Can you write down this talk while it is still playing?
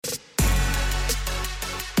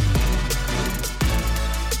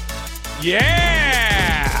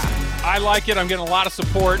Yeah! I like it. I'm getting a lot of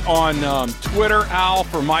support on Twitter, Al,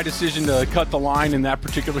 for my decision to cut the line in that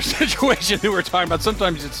particular situation that we're talking about.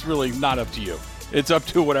 Sometimes it's really not up to you. It's up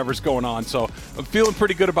to whatever's going on. So I'm feeling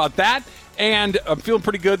pretty good about that. And I'm feeling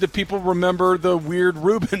pretty good that people remember the weird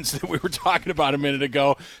Rubens that we were talking about a minute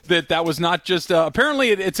ago, that was not just apparently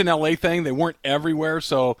it's an LA thing. They weren't everywhere,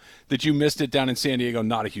 so that you missed it down in San Diego,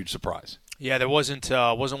 not a huge surprise. Yeah, there wasn't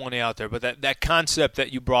one out there, but that concept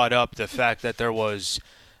that you brought up, the fact that there was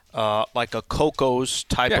like a Coco's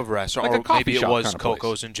type of restaurant, like or maybe it was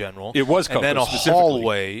Coco's in general. It was Coco's, and then a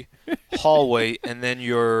specifically. hallway, and then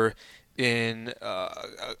you're in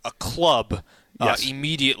a club. Yes.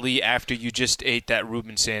 Immediately after you just ate that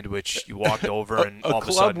Reuben sandwich, you walked over and all of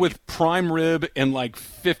a sudden... A club with prime rib and like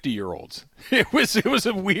 50-year-olds. It was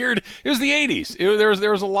a weird... It was the 80s.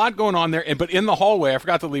 There was a lot going on there. But in the hallway, I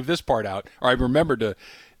forgot to leave this part out, or I remembered to...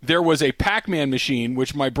 There was a Pac-Man machine,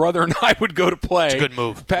 which my brother and I would go to play. It's a good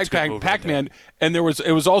move. Pac-Man. And it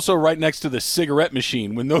was also right next to the cigarette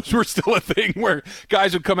machine when those were still a thing, where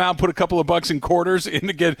guys would come out and put a couple of bucks in quarters in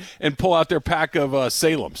again and pull out their pack of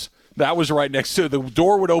Salem's. That was right next to the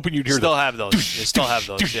door would open. You'd hear still have those. You still have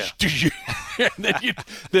those, yeah. And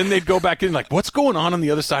then they'd go back in like, what's going on the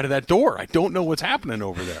other side of that door? I don't know what's happening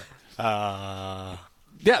over there.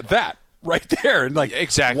 Yeah, that right there. And like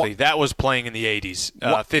exactly. That was playing in the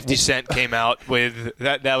 80s. 50 Cent came out with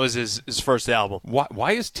that. That was his first album.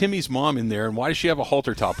 Why is Timmy's mom in there, and why does she have a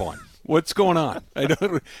halter top on? What's going on?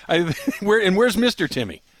 Where's Mr.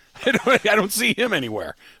 Timmy? I don't see him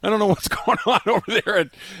anywhere. I don't know what's going on over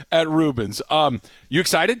there at Rubens. You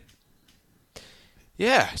excited?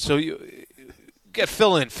 Yeah. So you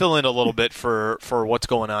fill in a little bit for what's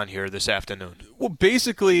going on here this afternoon. Well,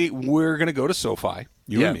 basically, we're going to go to SoFi,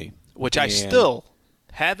 you and me, which I still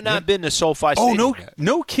have not been to SoFi Stadium. Oh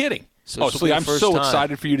no kidding! I'm so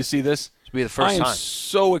excited for you to see this. Be the first time. I am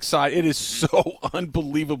so excited. It is so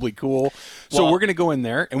unbelievably cool. So we're going to go in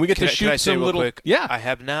there, and we get to shoot some little... Quick? Yeah. I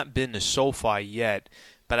have not been to SoFi yet,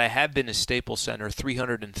 but I have been to Staples Center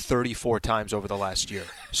 334 times over the last year.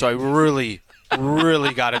 So I really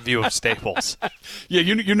got a view of Staples. Yeah,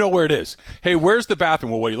 you know where it is. Hey, where's the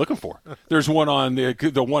bathroom? Well, what are you looking for? There's one on the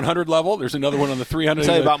 100 level. There's another one on the 300. I'll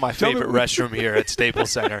tell you about my favorite restroom here at Staples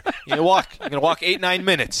Center. You're going to walk 8-9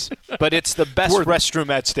 minutes, but it's the best restroom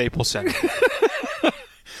at Staples Center.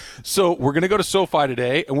 So we're going to go to SoFi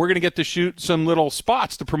today, and we're going to get to shoot some little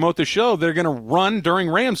spots to promote the show. They're going to run during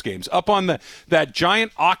Rams games up on that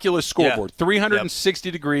giant Oculus scoreboard,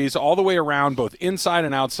 360 degrees all the way around, both inside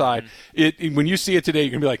and outside. When you see it today,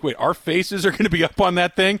 you're going to be like, wait, our faces are going to be up on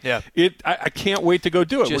that thing? Yeah. I can't wait to go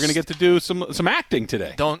do it. We're going to get to do some acting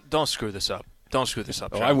today. Don't screw this up. Don't screw this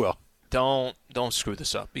up, John. Oh, I will. Don't screw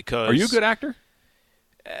this up because... Are you a good actor?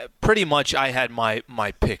 Pretty much I had my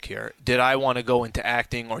pick here. Did I want to go into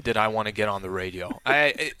acting or did I want to get on the radio?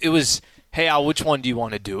 It was, hey, Al, which one do you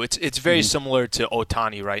want to do? It's very similar to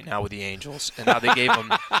Ohtani right now with the Angels and how they gave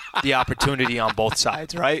him the opportunity on both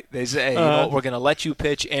sides, right? They say, hey, we're going to let you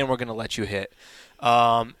pitch and we're going to let you hit.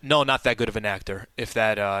 No, not that good of an actor, if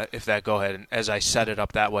that go ahead, as I set it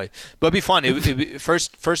up that way. But it'd be fun. It'd be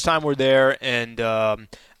first time we're there, and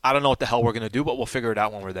I don't know what the hell we're going to do, but we'll figure it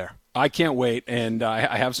out when we're there. I can't wait, and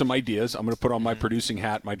I have some ideas. I'm going to put on my producing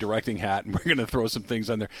hat, my directing hat, and we're going to throw some things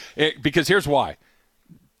on there. Because here's why.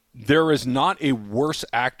 There is not a worse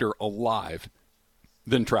actor alive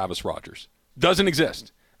than Travis Rogers. Doesn't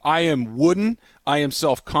exist. I am wooden. I am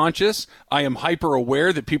self-conscious. I am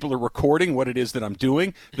hyper-aware that people are recording what it is that I'm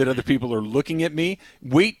doing, that other people are looking at me.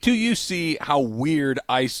 Wait till you see how weird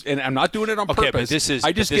and I'm not doing it on purpose. But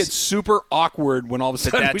I just get super awkward when all of a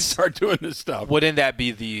sudden we start doing this stuff. Wouldn't that be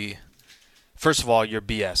the – first of all, you're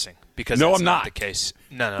BSing because no, that's I'm not the case.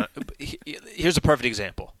 No. Here's a perfect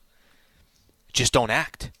example. Just don't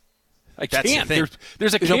act. I can't.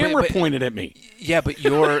 There's a camera pointed at me. Yeah, but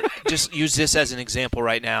you're just use this as an example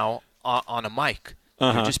right now on a mic.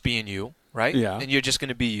 You're just being you, right? Yeah. And you're just going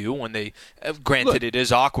to be you when they. Granted, it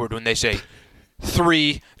is awkward when they say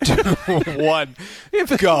 3, 2, 1,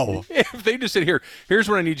 go. If they just said, here's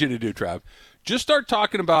what I need you to do, Trav. Just start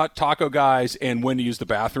talking about taco guys and when to use the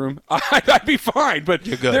bathroom. I'd be fine, but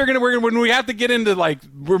when we have to get into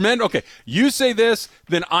okay, you say this,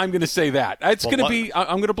 then I'm going to say that. It's going to be.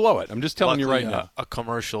 I'm going to blow it. I'm just telling you right now. A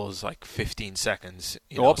commercial is like 15 seconds,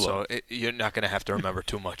 so you're not going to have to remember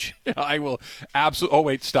too much. I will absolutely. Oh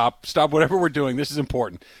wait, stop! Whatever we're doing, this is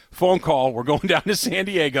important. Phone call. We're going down to San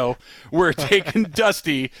Diego. We're taking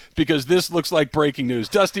Dusty because this looks like breaking news.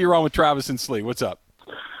 Dusty, you're on with Travis and Slee. What's up?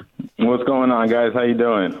 What's going on, guys? How you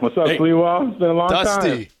doing? What's up, Sliwa? It's been a long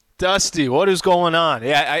time. Dusty, what is going on?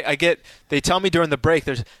 Yeah, I get. They tell me during the break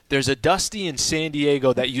there's a Dusty in San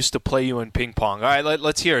Diego that used to play you in ping pong. All right,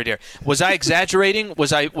 let's hear it here. Was I exaggerating?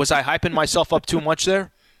 Was I hyping myself up too much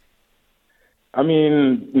there? I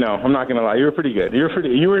mean, no, I'm not gonna lie. You were pretty good.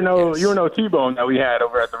 You were no T-Bone that we had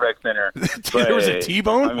over at the rec center. There was a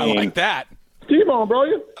T-Bone. I mean, I like that. T-Bone,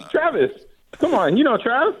 bro. Travis. Come on, you know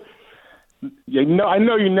Travis. Yeah, I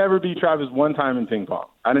know you never beat Travis one time in ping pong.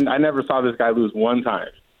 I never saw this guy lose one time.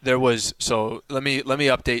 There was, so let me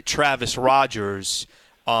update Travis Rogers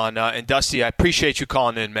on and Dusty. I appreciate you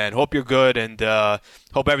calling in, man. Hope you're good and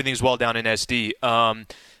hope everything's well down in SD.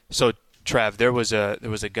 So Trav, there was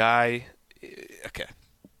a guy. Okay,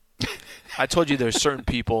 I told you there's certain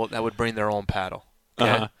people that would bring their own paddle.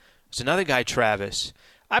 Okay? There's another guy, Travis.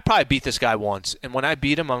 I probably beat this guy once, and when I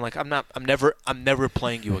beat him, I'm like, I'm never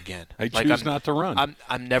playing you again. I choose not to run.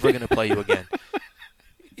 I'm never going to play you again.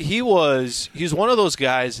 He's one of those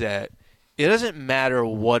guys that it doesn't matter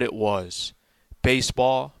what it was,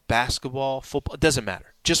 baseball, basketball, football, it doesn't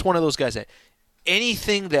matter. Just one of those guys that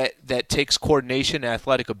anything that takes coordination and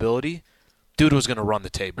athletic ability, dude was going to run the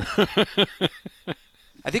table.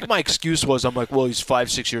 I think my excuse was, I'm like, well, he's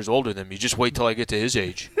 5-6 years older than me. Just wait till I get to his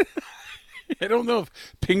age. I don't know if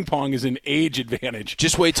ping pong is an age advantage.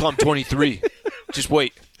 Just wait till I'm 23. Just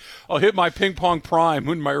wait. I'll hit my ping pong prime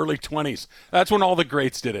in my early 20s. That's when all the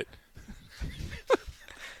greats did it.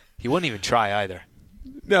 He wouldn't even try either.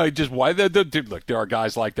 No, why? Dude, look, there are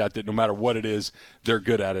guys like that no matter what it is, they're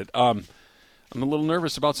good at it. I'm a little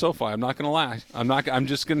nervous about SoFi. I'm not going to lie. I'm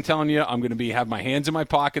just going to tell you. I'm going to have my hands in my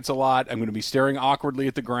pockets a lot. I'm going to be staring awkwardly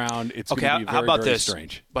at the ground. It's going to be very, how about very this?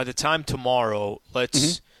 Strange. By the time tomorrow,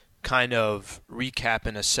 let's kind of recap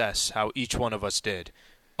and assess how each one of us did.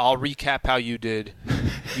 I'll recap how you did.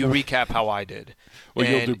 You recap how I did. Well,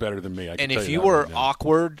 you'll do better than me. And if you were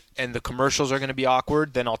awkward and the commercials are going to be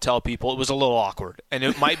awkward, then I'll tell people it was a little awkward. And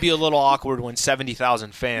it might be a little awkward when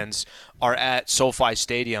 70,000 fans are at SoFi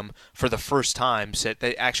Stadium for the first time, so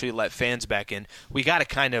they actually let fans back in. We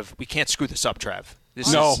can't screw this up, Trav.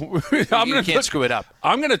 You can't screw it up.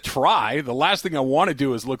 I'm going to try. The last thing I want to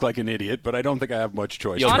do is look like an idiot, but I don't think I have much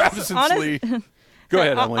choice. Travis and Slee. Go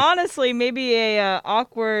ahead, Emily. Honestly, maybe a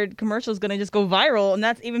awkward commercial is going to just go viral, and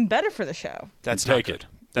that's even better for the show. That's take it.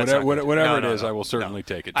 Whatever it is, I will certainly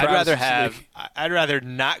take it. I'd rather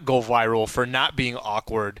not go viral for not being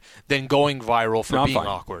awkward than going viral for being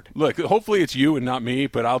awkward. Look, hopefully it's you and not me,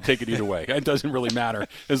 but I'll take it either way. It doesn't really matter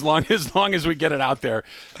as long as we get it out there.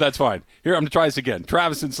 That's fine. Here, I'm going to try this again.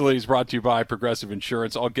 Travis and Slee is brought to you by Progressive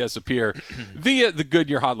Insurance. All guests appear via the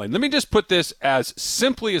Goodyear hotline. Let me just put this as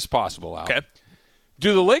simply as possible, Al. Okay.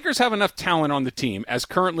 Do the Lakers have enough talent on the team as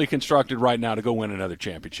currently constructed right now to go win another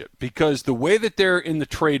championship? Because the way that they're in the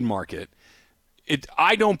trade market,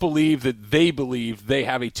 I don't believe that they believe they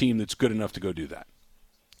have a team that's good enough to go do that.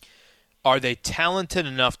 Are they talented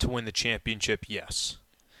enough to win the championship? Yes.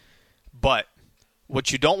 But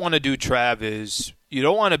what you don't want to do, Trav, is you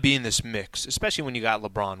don't want to be in this mix, especially when you got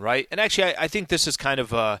LeBron, right? And actually, I think this is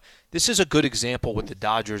this is a good example with the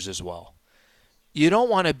Dodgers as well. You don't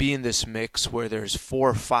want to be in this mix where there's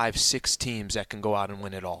 4, 5, 6 teams that can go out and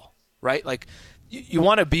win it all, right? Like, you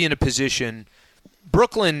want to be in a position.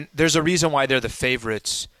 Brooklyn, there's a reason why they're the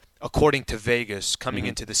favorites, according to Vegas, coming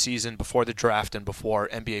into the season before the draft and before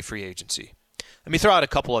NBA free agency. Let me throw out a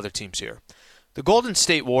couple other teams here. The Golden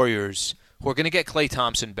State Warriors, who are going to get Klay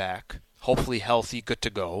Thompson back, hopefully healthy, good to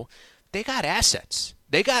go, they got assets.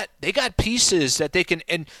 They got pieces that they can –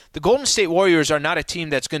 and the Golden State Warriors are not a team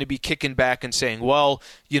that's going to be kicking back and saying, well,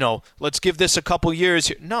 let's give this a couple years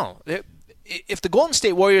here. No. If the Golden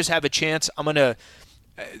State Warriors have a chance, I'm going to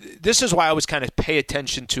 – this is why I always kind of pay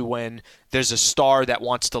attention to when there's a star that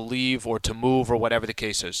wants to leave or to move or whatever the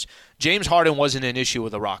case is. James Harden wasn't an issue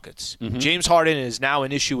with the Rockets. James Harden is now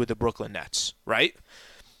an issue with the Brooklyn Nets, right?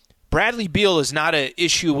 Bradley Beal is not an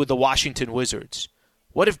issue with the Washington Wizards.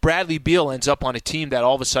 What if Bradley Beal ends up on a team that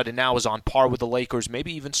all of a sudden now is on par with the Lakers,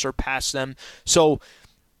 maybe even surpass them? So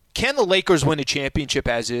can the Lakers win a championship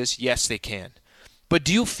as is? Yes, they can. But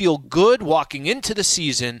do you feel good walking into the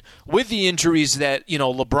season with the injuries that,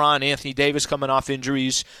 LeBron, Anthony Davis coming off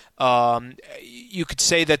injuries? You could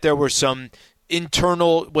say that there were some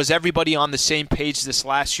internal, was everybody on the same page this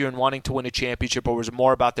last year and wanting to win a championship, or was it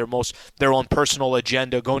more about their own personal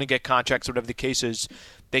agenda, going to get contracts, whatever the case is?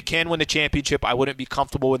 They can win the championship. I wouldn't be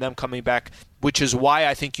comfortable with them coming back, which is why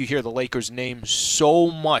I think you hear the Lakers' name so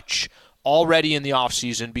much already in the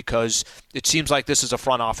offseason, because it seems like this is a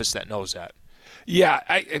front office that knows that. Yeah,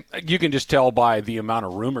 you can just tell by the amount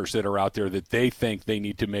of rumors that are out there that they think they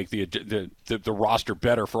need to make the roster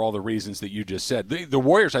better for all the reasons that you just said. The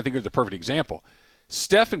Warriors, I think, are the perfect example.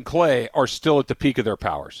 Steph and Clay are still at the peak of their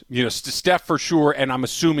powers. Steph for sure, and I'm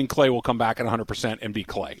assuming Clay will come back at 100% and be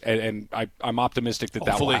Clay. And I'm optimistic that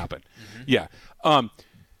Hopefully. that will happen. Mm-hmm. Yeah.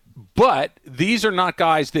 But these are not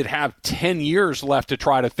guys that have 10 years left to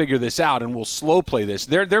try to figure this out and will slow play this.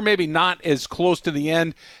 They're maybe not as close to the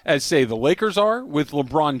end as, say, the Lakers are with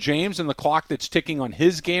LeBron James and the clock that's ticking on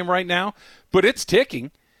his game right now, but it's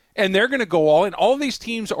ticking, and they're going to go all in. All these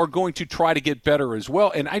teams are going to try to get better as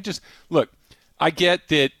well. And I get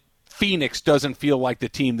that Phoenix doesn't feel like the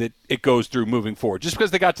team that it goes through moving forward. Just because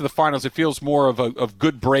they got to the finals, it feels more of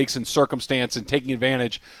good breaks and circumstance and taking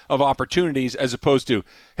advantage of opportunities as opposed to,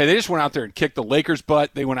 hey, they just went out there and kicked the Lakers'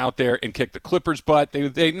 butt. They went out there and kicked the Clippers' butt.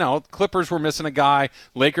 Clippers were missing a guy.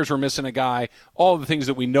 Lakers were missing a guy. All the things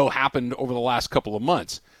that we know happened over the last couple of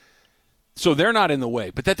months. So they're not in the way.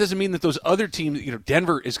 But that doesn't mean that those other teams,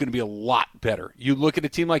 Denver is going to be a lot better. You look at a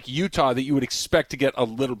team like Utah that you would expect to get a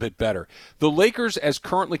little bit better. The Lakers, as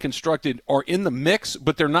currently constructed, are in the mix,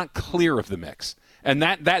 but they're not clear of the mix. And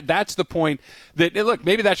that's the point that, look,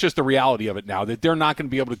 maybe that's just the reality of it now, that they're not going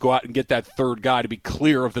to be able to go out and get that third guy to be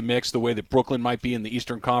clear of the mix the way that Brooklyn might be in the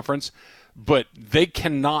Eastern Conference. But they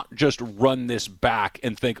cannot just run this back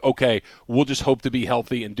and think, okay, we'll just hope to be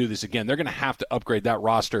healthy and do this again. They're going to have to upgrade that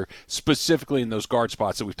roster, specifically in those guard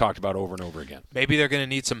spots that we've talked about over and over again. Maybe they're going to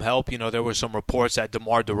need some help. There were some reports that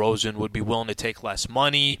DeMar DeRozan would be willing to take less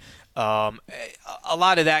money. A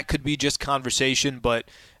lot of that could be just conversation. But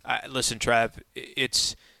listen, Trav,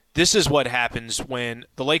 this is what happens when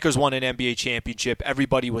the Lakers won an NBA championship.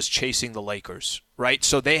 Everybody was chasing the Lakers, right?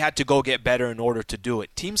 So they had to go get better in order to do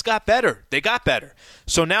it. Teams got better. They got better.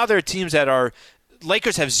 So now there are teams that are –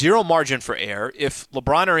 Lakers have zero margin for error. If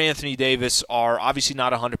LeBron or Anthony Davis are obviously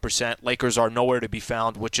not 100%, Lakers are nowhere to be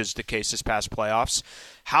found, which is the case this past playoffs.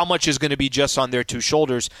 How much is going to be just on their two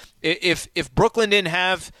shoulders? If Brooklyn didn't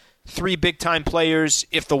have – 3 big-time players,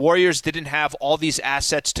 if the Warriors didn't have all these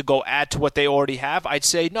assets to go add to what they already have, I'd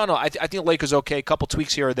say, no, I think the Lakers okay, a couple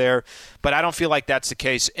tweaks here or there, but I don't feel like that's the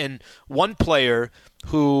case. And one player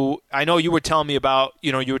who I know you were telling me about,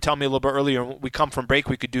 you were telling me a little bit earlier, when we come from break,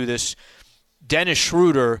 we could do this, Dennis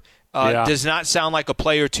Schroeder does not sound like a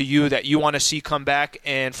player to you that you want to see come back,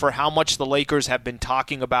 and for how much the Lakers have been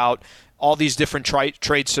talking about all these different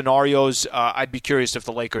trade scenarios, I'd be curious if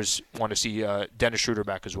the Lakers want to see Dennis Schroeder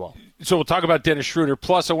back as well. So we'll talk about Dennis Schroeder.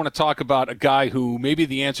 Plus, I want to talk about a guy who may be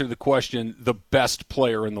the answer to the question, the best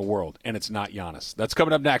player in the world, and it's not Giannis. That's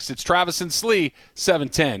coming up next. It's Travis and Slee,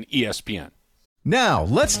 710 ESPN. Now,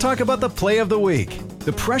 let's talk about the play of the week.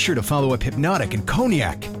 The pressure to follow up Hypnotic and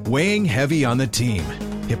Cognac, weighing heavy on the team.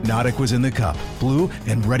 Hypnotic was in the cup, blue,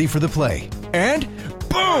 and ready for the play. And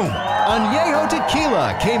boom! Añejo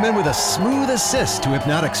Tequila came in with a smooth assist to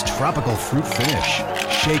Hypnotic's tropical fruit finish.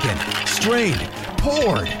 Shaken, strained,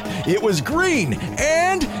 poured. It was green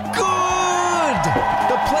and good!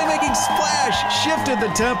 The playmaking splash shifted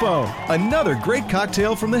the tempo. Another great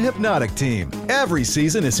cocktail from the Hypnotic team. Every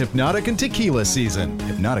season is Hypnotic and Tequila season.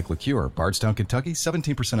 Hypnotic Liqueur, Bardstown, Kentucky,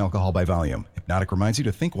 17% alcohol by volume. Hypnotic reminds you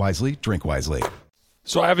to think wisely, drink wisely.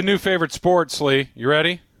 So I have a new favorite sport, Slee. You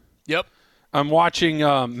ready? Yep. I'm watching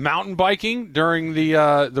mountain biking during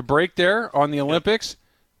the break there on the Olympics.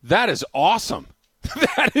 That is awesome.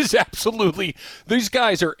 That is absolutely – these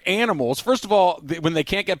guys are animals. First of all, when they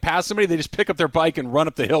can't get past somebody, they just pick up their bike and run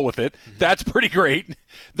up the hill with it. That's pretty great.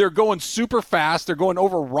 They're going super fast. They're going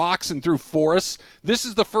over rocks and through forests. This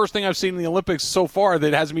is the first thing I've seen in the Olympics so far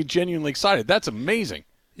that has me genuinely excited. That's amazing.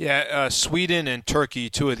 Yeah, Sweden and Turkey,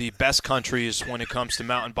 two of the best countries when it comes to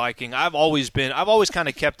mountain biking. I've always kind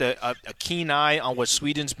of kept a keen eye on what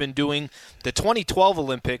Sweden's been doing. The 2012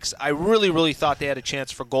 Olympics, I really, really thought they had a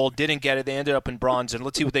chance for gold. Didn't get it. They ended up in bronze, and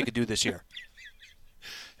let's see what they could do this year.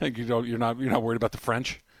 You're not worried about the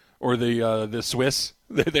French or the Swiss.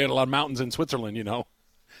 They had a lot of mountains in Switzerland.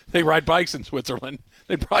 They ride bikes in Switzerland.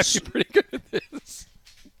 They'd probably be pretty good at this.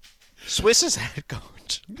 Swiss's head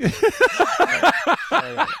coach. That's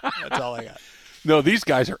all I got. No, these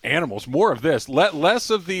guys are animals. More of this. Less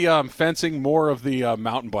of the fencing, more of the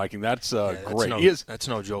mountain biking. That's great. That's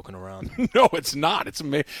no joking around. No, it's not. It's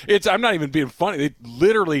amazing. I'm not even being funny.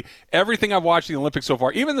 Literally, everything I've watched in the Olympics so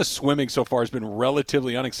far, even the swimming so far, has been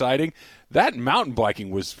relatively unexciting. That mountain biking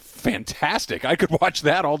was fantastic. I could watch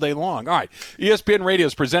that all day long. All right, ESPN Radio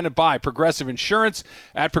is presented by Progressive Insurance.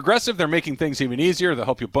 At Progressive, they're making things even easier. They'll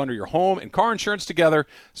help you bundle your home and car insurance together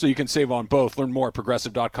so you can save on both. Learn more at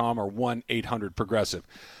Progressive.com or 1-800-PROGRESSIVE.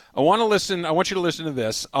 I want you to listen to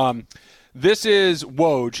this. This is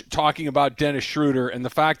Woj talking about Dennis Schroeder and the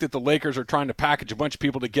fact that the Lakers are trying to package a bunch of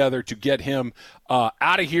people together to get him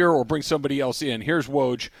out of here or bring somebody else in. Here's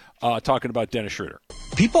Woj talking about Dennis Schroeder.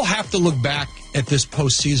 People have to look back at this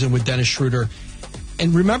postseason with Dennis Schroeder.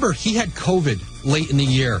 And remember, he had COVID late in the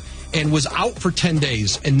year and was out for 10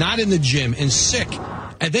 days and not in the gym and sick,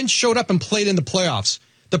 and then showed up and played in the playoffs.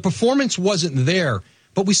 The performance wasn't there,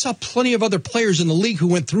 but we saw plenty of other players in the league who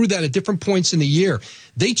went through that at different points in the year.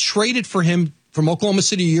 They traded for him from Oklahoma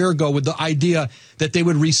City a year ago with the idea that they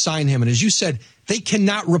would re-sign him. And as you said, they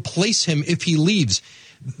cannot replace him if he leaves.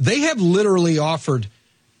 They have literally offered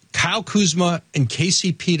Kyle Kuzma and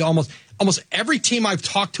KCP to almost every team I've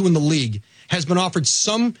talked to in the league has been offered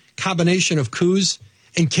some combination of Kuz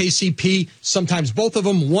and KCP, sometimes both of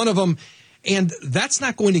them, one of them, and that's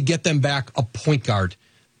not going to get them back a point guard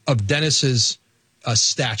of Dennis's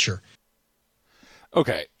stature.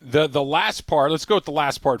 Okay, the last part, let's go with the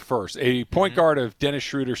last part first. A point guard of Dennis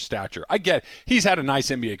Schroeder's stature. I get it. He's had a nice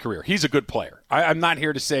NBA career. He's a good player. I'm not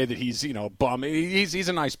here to say that he's, a bum. He's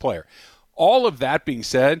a nice player. All of that being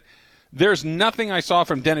said, there's nothing I saw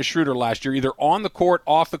from Dennis Schroeder last year, either on the court,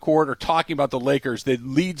 off the court, or talking about the Lakers that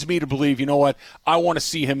leads me to believe, you know what, I want to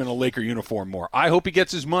see him in a Laker uniform more. I hope he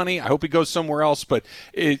gets his money. I hope he goes somewhere else. But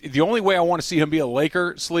the only way I want to see him be a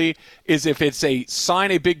Laker, Slee, is if it's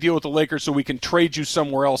sign a big deal with the Lakers so we can trade you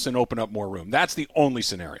somewhere else and open up more room. That's the only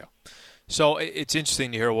scenario. So it's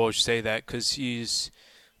interesting to hear Woj say that because he's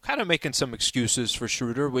kind of making some excuses for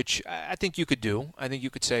Schroeder, which I think you could do. I think you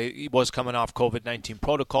could say he was coming off COVID-19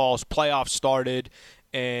 protocols, playoffs started,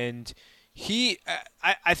 and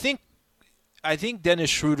I think Dennis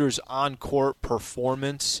Schroeder's on-court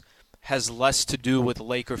performance has less to do with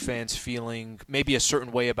Laker fans feeling maybe a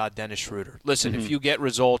certain way about Dennis Schroeder. Listen, if you get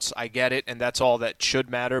results, I get it, and that's all that should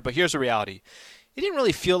matter. But here's the reality. It didn't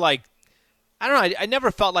really feel like – I don't know. I never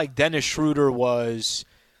felt like Dennis Schroeder was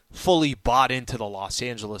 – fully bought into the Los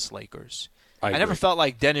Angeles Lakers. I never felt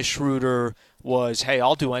like Dennis Schroeder was, hey,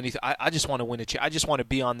 I'll do anything. I just want to win I just want to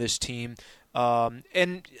be on this team.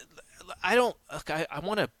 And I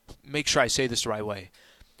want to make sure I say this the right way.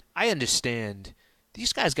 I understand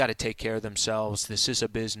these guys got to take care of themselves. This is a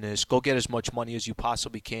business. Go get as much money as you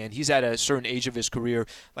possibly can. He's at a certain age of his career.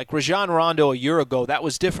 Like Rajon Rondo a year ago, that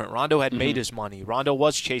was different. Rondo had made his money. Rondo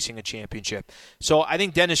was chasing a championship. So I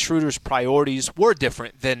think Dennis Schroeder's priorities were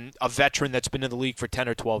different than a veteran that's been in the league for 10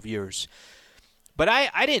 or 12 years. But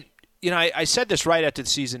I didn't, I said this right after the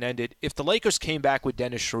season ended. If the Lakers came back with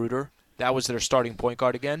Dennis Schroeder, that was their starting point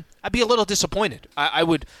guard again, I'd be a little disappointed. I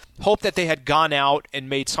would hope that they had gone out and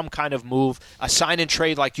made some kind of move, a sign and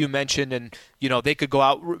trade like you mentioned, and they could go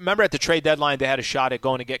out. Remember at the trade deadline they had a shot at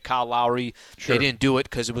going to get Kyle Lowry. Sure. They didn't do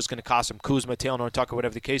it because it was going to cost them Kuzma, Taylor, Tucker,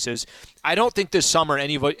 whatever the case is. I don't think this summer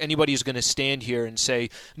anybody is going to stand here and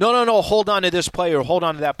say, no, hold on to this player, hold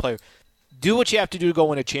on to that player. Do what you have to do to go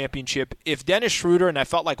win a championship. If Dennis Schroeder, and I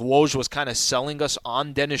felt like Woj was kind of selling us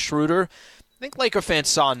on Dennis Schroeder, I think Laker fans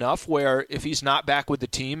saw enough where if he's not back with the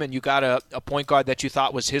team and you got a point guard that you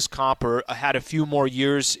thought was his comp or had a few more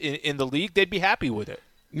years in the league, they'd be happy with it.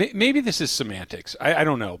 Maybe this is semantics. I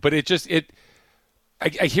don't know. But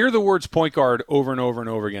I hear the words point guard over and over and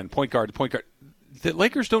over again. Point guard. The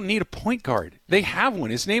Lakers don't need a point guard. They have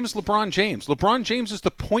one. His name is LeBron James. LeBron James is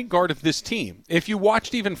the point guard of this team. If you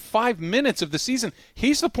watched even 5 minutes of the season,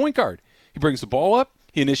 he's the point guard. He brings the ball up.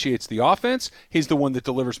 He initiates the offense. He's the one that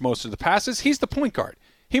delivers most of the passes. He's the point guard.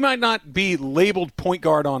 He might not be labeled point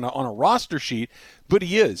guard on a roster sheet, but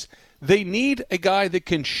he is. They need a guy that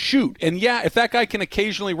can shoot. And, yeah, if that guy can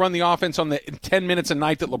occasionally run the offense on the 10 minutes a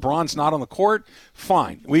night that LeBron's not on the court,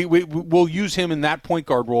 fine. We'll use him in that point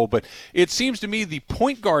guard role. But it seems to me the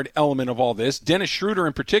point guard element of all this, Dennis Schroeder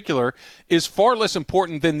in particular, is far less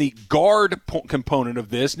important than the guard component of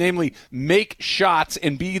this, namely make shots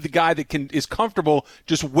and be the guy that is comfortable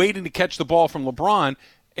just waiting to catch the ball from LeBron.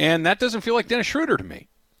 And that doesn't feel like Dennis Schroeder to me.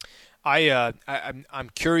 I'm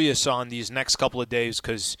curious on these next couple of days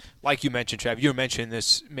because, like you mentioned, Trav, you mentioned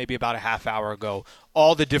this maybe about a half hour ago,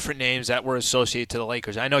 all the different names that were associated to the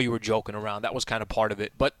Lakers. I know you were joking around. That was kind of part of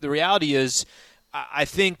it. But the reality is I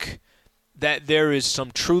think that there is some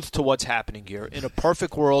truth to what's happening here. In a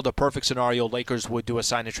perfect world, a perfect scenario, Lakers would do a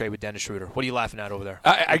sign and trade with Dennis Schroeder. What are you laughing at over there?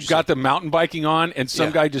 I got the mountain biking on, and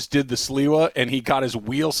some guy just did the Sliwa, and he got his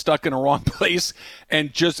wheel stuck in a wrong place.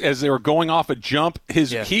 And just as they were going off a jump,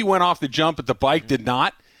 he went off the jump, but the bike did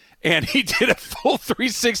not. And he did a full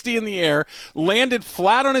 360 in the air, landed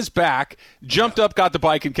flat on his back, jumped up, got the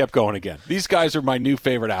bike, and kept going again. These guys are my new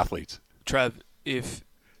favorite athletes. Trev,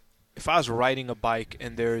 if I was riding a bike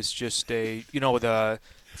and there's just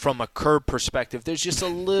from a curb perspective, there's just a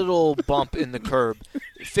little bump in the curb.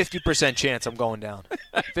 50% chance I'm going down.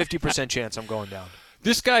 50% chance I'm going down.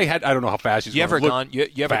 This guy had, I don't know how fast he's You ever going. gone?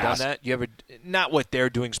 You ever done fast. that? You ever? Not what they're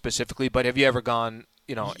doing specifically, but have you ever gone?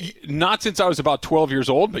 You know, Not since I was about 12 year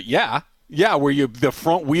old, but yeah. Yeah, where the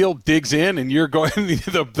front wheel digs in and you're going,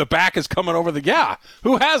 the back is coming over the,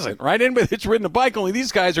 who hasn't, right? Anybody that's ridden a bike, only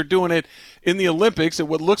these guys are doing it in the Olympics at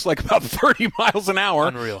what looks like about 30 miles an hour.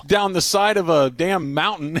 Unreal. Down the side of a damn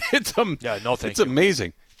mountain. It's thank it's you.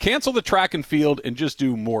 amazing. Cancel the track and field and just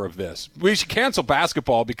do more of this. We should cancel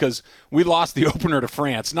basketball because we lost the opener to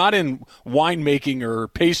France, not in winemaking or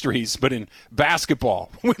pastries, but in basketball.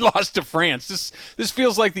 We lost to France. This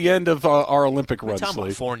feels like the end of our Olympic run. talking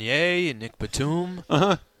about Fournier and Nick Batum.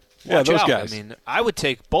 Yeah, Watch those out. guys. I mean, I would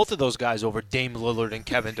take both of those guys over Dame Lillard and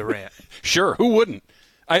Kevin Durant. Sure, who wouldn't?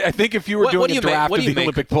 I think if you were What do doing a you make- draft what of do the you make-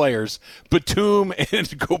 Olympic players, Batum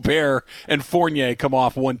and Gobert and Fournier come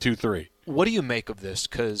off 1, 2, 3. What do you make of this?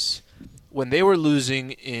 Because when they were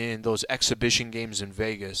losing in those exhibition games in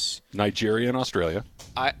Vegas, Nigeria and Australia.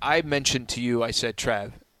 I mentioned to you, I said,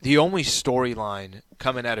 Trav, the only storyline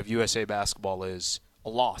coming out of USA basketball is a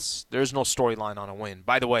loss. There's no storyline on a win.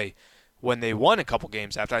 By the way, when they won a couple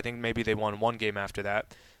games after, I think maybe they won one game after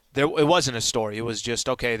that, it wasn't a story. It was just,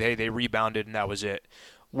 okay, they rebounded and that was it.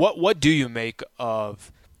 What do you make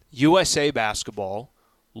of USA basketball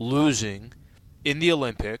losing in the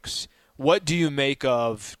Olympics? What do you make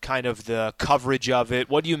of kind of the coverage of it?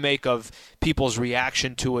 What do you make of people's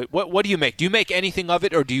reaction to it? What do you make? Do you make anything of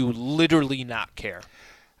it, or do you literally not care?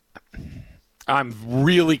 I'm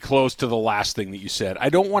really close to the last thing that you said. I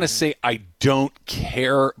don't want to say I don't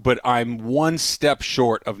care, but I'm one step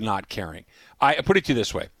short of not caring. I put it to you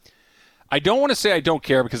this way. I don't want to say I don't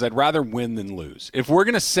care because I'd rather win than lose. If we're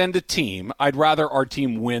going to send a team, I'd rather our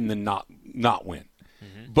team win than not win.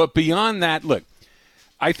 Mm-hmm. But beyond that, look,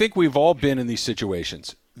 I think we've all been in these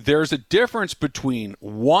situations. There's a difference between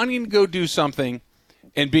wanting to go do something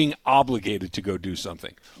and being obligated to go do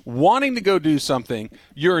something. Wanting to go do something,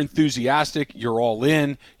 you're enthusiastic, you're all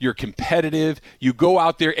in, you're competitive, you go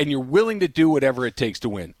out there and you're willing to do whatever it takes to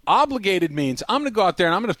win. Obligated means I'm going to go out there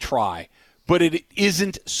and I'm going to try, but it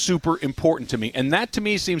isn't super important to me. And that, to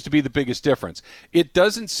me, seems to be the biggest difference. It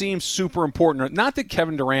doesn't seem super important. Not that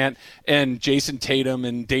Kevin Durant and Jason Tatum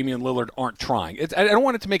and Damian Lillard aren't trying. I don't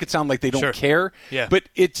want it to make it sound like they don't care, but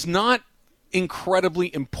it's not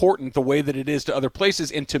incredibly important the way that it is to other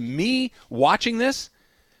places. And to me, watching this,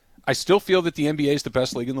 I still feel that the NBA is the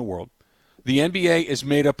best league in the world. The NBA is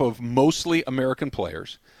made up of mostly American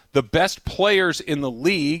players. The best players in the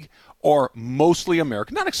league are mostly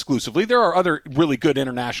American, not exclusively. There are other really good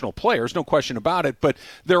international players, no question about it, but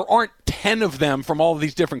there aren't 10 of them from all of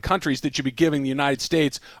these different countries that should be giving the United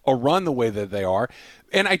States a run the way that they are.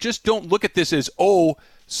 And I just don't look at this as,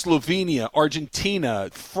 Slovenia, Argentina,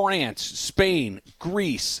 France, Spain,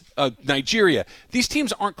 Greece, Nigeria. These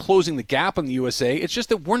teams aren't closing the gap on the USA. It's just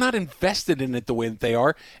that we're not invested in it the way that they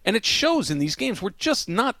are, and it shows in these games. We're just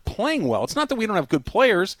not playing well. It's not that we don't have good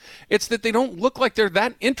players. It's that they don't look like they're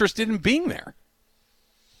that interested in being there.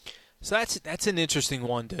 So that's an interesting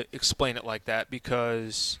one to explain it like that,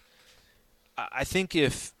 because I think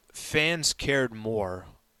if fans cared more,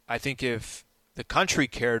 I think if the country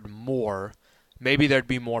cared more, maybe there'd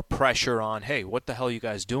be more pressure on, hey, what the hell are you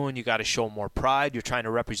guys doing? You got to show more pride. You're trying to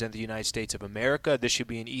represent the United States of America. This should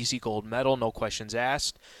be an easy gold medal, no questions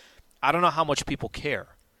asked. I don't know how much people care.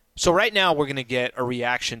 So right now we're going to get a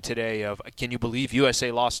reaction today of, can you believe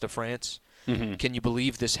USA lost to France? Mm-hmm. Can you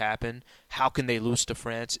believe this happened? How can they lose to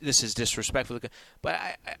France? This is disrespectful. But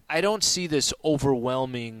I don't see this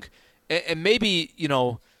overwhelming, and maybe,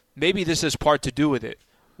 maybe this has part to do with it.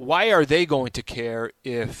 Why are they going to care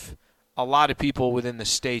if a lot of people within the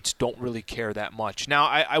States don't really care that much? Now,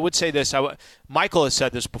 I would say this. Michael has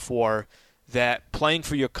said this before, that playing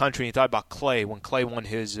for your country, he thought about Clay, when Clay won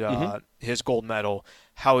his gold medal,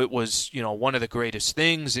 how it was, one of the greatest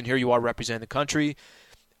things, and here you are representing the country.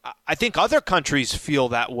 I think other countries feel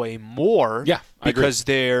that way more because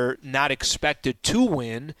they're not expected to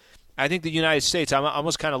win. I think the United States, I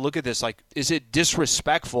almost kind of look at this like, is it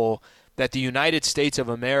disrespectful that the United States of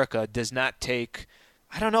America does not take,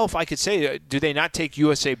 I don't know if I could say, do they not take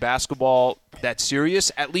USA basketball that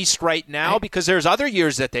serious, at least right now? Because there's other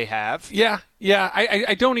years that they have. Yeah.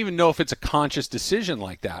 I don't even know if it's a conscious decision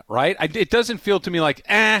like that, right? It doesn't feel to me like,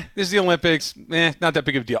 this is the Olympics, not that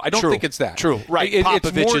big of a deal. I don't think it's that. True, right.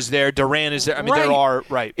 Popovich is there, Durant is there. I mean, there are,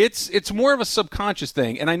 right. It's more of a subconscious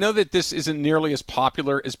thing, and I know that this isn't nearly as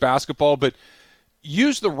popular as basketball, but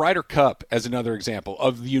use the Ryder Cup as another example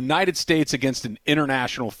of the United States against an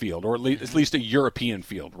international field, or at least a European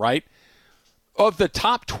field, right? of the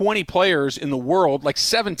top 20 players in the world, like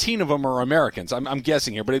 17 of them are Americans. I'm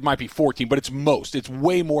guessing here, but it might be 14, but it's most. It's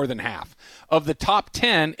way more than half. Of the top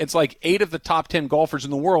 10, it's like 8 of the top 10 golfers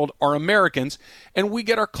in the world are Americans, and we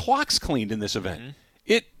get our clocks cleaned in this event. Mm-hmm.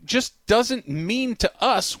 It just doesn't mean to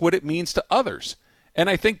us what it means to others. And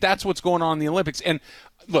I think that's what's going on in the Olympics. And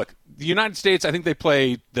look, the United States, I think they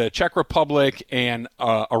play the Czech Republic and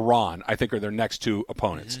Iran, I think are their next 2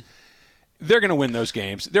 opponents. Mm-hmm. They're going to win those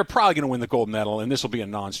games. They're probably going to win the gold medal, and this will be a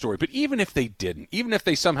non-story. But even if they didn't, even if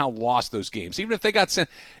they somehow lost those games, even if they got sent,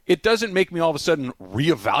 it doesn't make me all of a sudden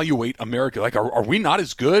reevaluate America. Like, are we not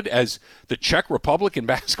as good as the Czech Republic in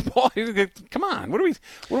basketball? Come on, what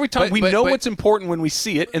are we talking? We know what's important when we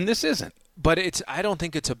see it, and this isn't. But I don't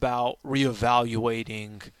think it's about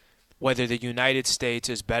reevaluating whether the United States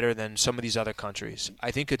is better than some of these other countries. I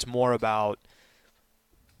think it's more about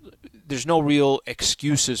there's no real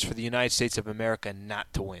excuses for the United States of America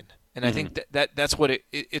not to win. And I think that's what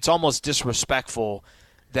it's almost disrespectful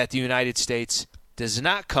that the United States does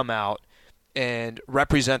not come out and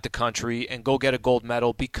represent the country and go get a gold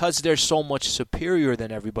medal because they're so much superior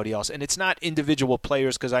than everybody else. And it's not individual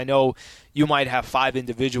players, because I know you might have 5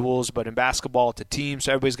 individuals, but in basketball it's a team,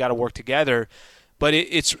 so everybody's got to work together. But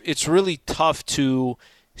it's really tough to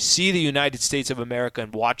see the United States of America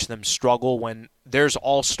and watch them struggle when there's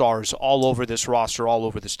all-stars all over this roster, all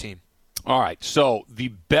over this team. All right, so the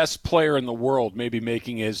best player in the world may be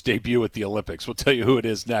making his debut at the Olympics. We'll tell you who it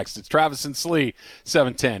is next. It's Travis and Slee,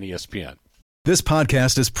 710 ESPN. This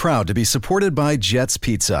podcast is proud to be supported by Jets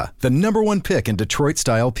Pizza, the #1 pick in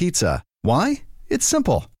Detroit-style pizza. Why? It's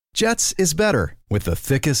simple. Jets is better. With the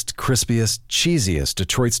thickest, crispiest, cheesiest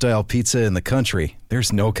Detroit-style pizza in the country,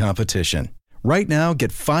 there's no competition. Right now,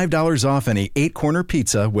 get $5 off any 8-corner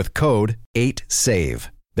pizza with code 8SAVE.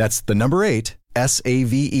 That's the number 8,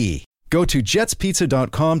 S-A-V-E. Go to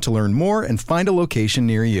jetspizza.com to learn more and find a location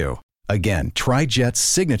near you. Again, try Jet's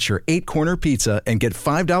signature 8-corner pizza and get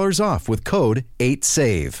 $5 off with code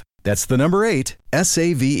 8SAVE. That's the number 8,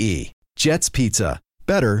 S-A-V-E. Jet's Pizza.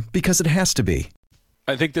 Better because it has to be.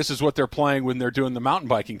 I think this is what they're playing when they're doing the mountain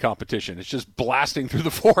biking competition. It's just blasting through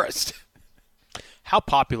the forest. How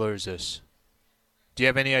popular is this? Do you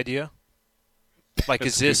have any idea? Like,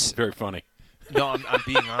 is this very funny? No, I'm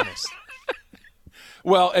being honest.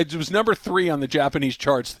 Well, it was number 3 on the Japanese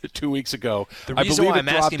charts 2 weeks ago. The reason why I'm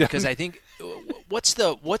asking because I think what's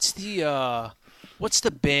the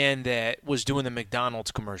band that was doing the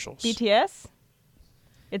McDonald's commercials? BTS.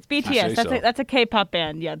 It's BTS. That's a K-pop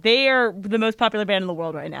band. Yeah, they are the most popular band in the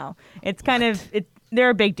world right now. It's they're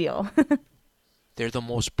a big deal. They're the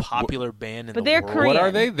most popular band in the world. But they're Korean. What are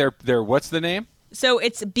they? They're what's the name? So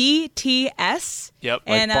it's BTS. Yep.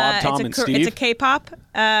 Like And Bob, Tom, and Steve? It's a K-pop.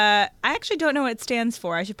 I actually don't know what it stands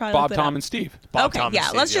for. I should probably Bob, look it Tom, up. and Steve. Bob, Tom, and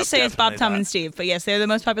Steve. Let's just say it's Bob, Tom, and Steve. But yes, they're the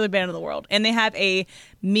most popular band in the world. And they have a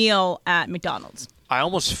meal at McDonald's. I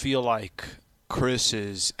almost feel like Chris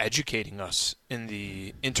is educating us in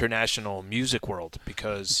the international music world,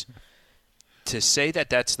 because to say that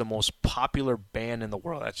that's the most popular band in the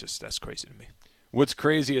world, that's crazy to me. What's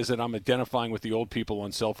crazy is that I'm identifying with the old people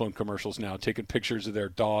on cell phone commercials now, taking pictures of their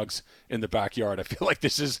dogs in the backyard. I feel like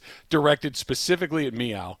this is directed specifically at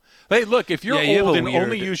me, Al. Hey, look, if you're old and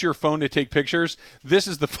only use your phone to take pictures, this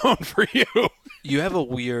is the phone for you. You have a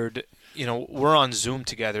weird, we're on Zoom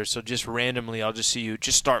together, so just randomly I'll just see you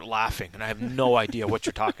just start laughing, and I have no idea what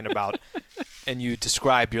you're talking about. And you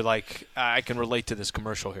describe, you're like, I can relate to this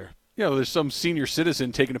commercial here. There's some senior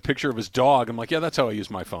citizen taking a picture of his dog. I'm like, yeah, that's how I use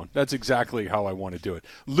my phone. That's exactly how I want to do it.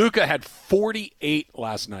 Luka had 48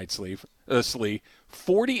 last night, Slee.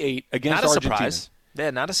 48 against Argentina. Not a surprise. Yeah,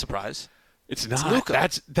 not a surprise. It's not. Luka.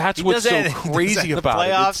 That's what's so crazy about the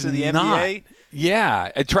playoffs it. of the not. NBA. Yeah.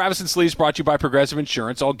 Travis and Sleeves brought to you by Progressive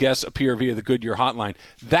Insurance. All guests appear via the Goodyear hotline.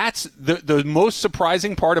 That's the most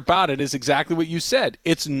surprising part about it is exactly what you said.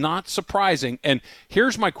 It's not surprising. And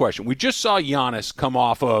here's my question. We just saw Giannis come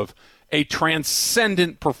off of a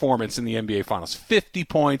transcendent performance in the NBA Finals. 50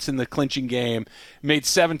 points in the clinching game, made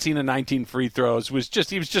 17 and 19 free throws. He was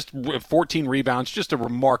just 14 rebounds, just a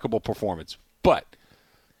remarkable performance. But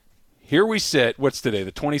here we sit. What's today?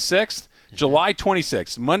 The 26th? July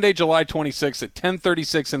 26th. Monday, July 26th at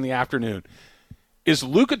 10:36 in the afternoon. Is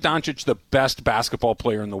Luka Doncic the best basketball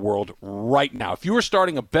player in the world right now? If you were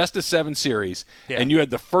starting a best-of-7 series and you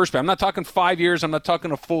had the first – I'm not talking 5 years. I'm not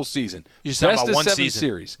talking a full season. You're talking about one best-of-7 season.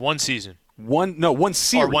 series. One season. One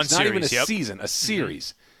series. Or one not series, even a yep. season, a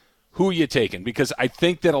series. Who are you taking? Because I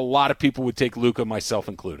think that a lot of people would take Luka, myself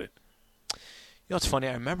included. It's funny.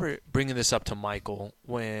 I remember bringing this up to Michael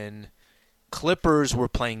when Clippers were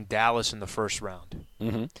playing Dallas in the first round.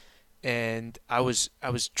 Mm-hmm. And I was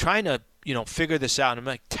trying to figure this out. And I'm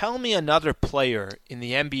like, tell me another player in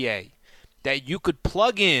the NBA that you could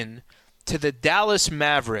plug in to the Dallas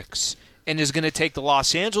Mavericks and is going to take the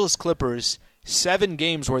Los Angeles Clippers 7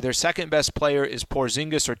 games where their second-best player is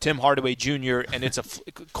Porzingis or Tim Hardaway Jr., and it's a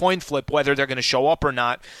coin flip whether they're going to show up or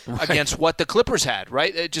not against what the Clippers had,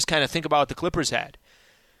 right? Just kind of think about what the Clippers had.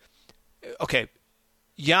 Okay,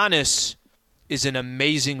 Giannis is an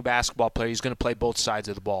amazing basketball player. He's going to play both sides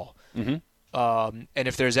of the ball. Mm-hmm. And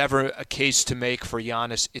if there's ever a case to make for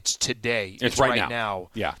Giannis, it's today. It's right now.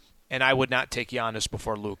 Yeah. And I would not take Giannis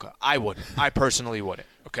before Luka. I wouldn't. I personally wouldn't.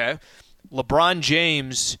 Okay? LeBron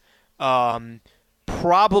James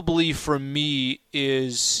probably for me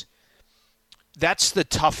that's the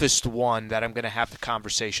toughest one that I'm going to have the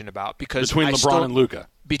conversation about because between LeBron and Luka.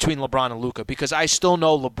 Between LeBron and Luka, because I still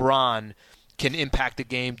know LeBron can impact the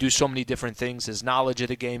game, do so many different things, his knowledge of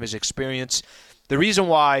the game, his experience. The reason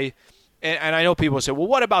why, and I know people say, well,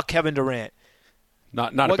 what about Kevin Durant?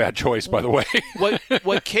 Not a bad choice, by the way.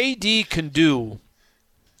 what KD can do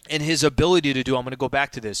and his ability to do, I'm going to go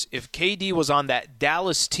back to this. If KD was on that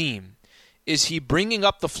Dallas team, is he bringing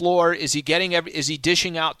up the floor? Is he is he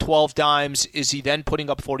dishing out 12 dimes? Is he then putting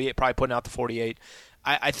up 48? Probably putting out the 48.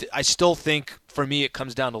 I still think for me it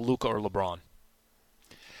comes down to Luka or LeBron.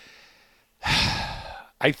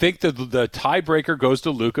 I think the tiebreaker goes to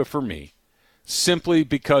Luka for me, simply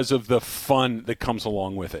because of the fun that comes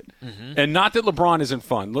along with it. Mm-hmm. And not that LeBron isn't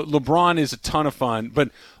fun. LeBron is a ton of fun, but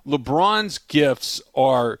LeBron's gifts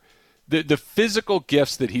are the physical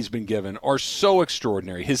gifts that he's been given are so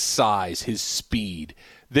extraordinary. His size, his speed,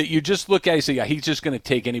 that you just look at it and say, yeah, he's just going to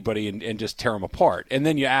take anybody and just tear them apart. And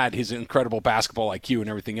then you add his incredible basketball IQ and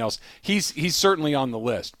everything else. He's certainly on the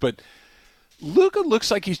list. But Luka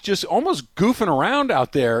looks like he's just almost goofing around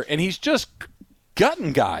out there, and he's just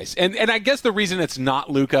gutting guys. And I guess the reason it's not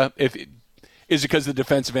Luka is because of the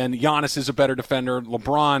defensive end. Giannis is a better defender.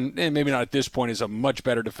 LeBron, maybe not at this point, is a much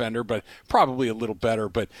better defender, but probably a little better.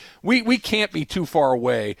 But we can't be too far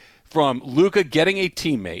away from Luka getting a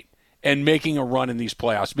teammate and making a run in these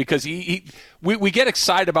playoffs, because we get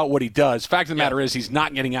excited about what he does. Fact of the matter is he's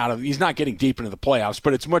not getting deep into the playoffs,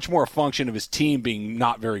 but it's much more a function of his team being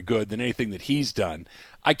not very good than anything that he's done.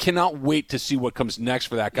 I cannot wait to see what comes next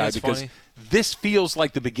for that guy, because funny. This feels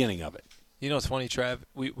like the beginning of it. You know what's funny, Trav?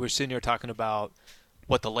 We're sitting here talking about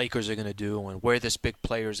what the Lakers are going to do and where this big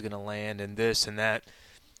player is going to land and this and that.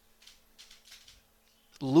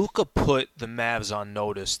 Luka put the Mavs on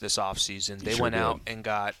notice this offseason. They went out and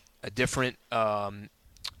got a different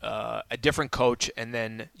coach, and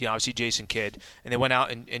then obviously Jason Kidd, and they went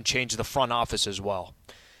out and changed the front office as well.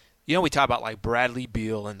 We talk about like Bradley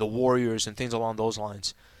Beal and the Warriors and things along those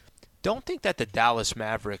lines. Don't think that the Dallas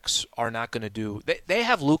Mavericks are not going to do. They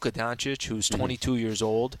have Luka Doncic, who's 22 years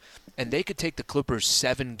old, and they could take the Clippers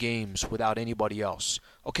 7 games without anybody else.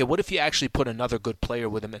 Okay, what if you actually put another good player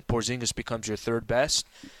with him and Porzingis becomes your third best?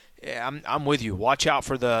 Yeah, I'm with you. Watch out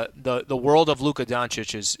for the world of Luka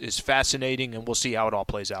Doncic is fascinating, and we'll see how it all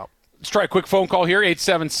plays out. Let's try a quick phone call here,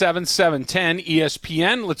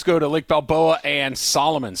 877-710-ESPN. Let's go to Lake Balboa and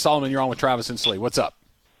Solomon. Solomon, you're on with Travis and Slee. What's up?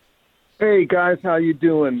 Hey, guys, how you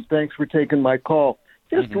doing? Thanks for taking my call.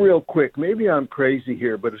 Just real quick, maybe I'm crazy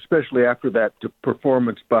here, but especially after that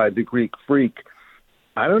performance by the Greek Freak,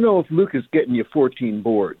 I don't know if Luka's getting you 14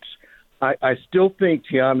 boards. I still think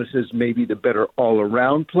Giannis is maybe the better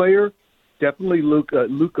all-around player. Definitely Luka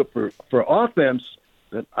for offense.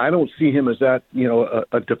 I don't see him as that,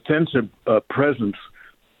 a defensive presence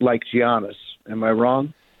like Giannis. Am I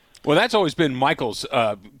wrong? Well, that's always been Michael's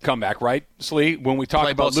comeback, right, Slee? When we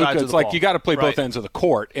talk about Luka, it's like you got to play both ends of the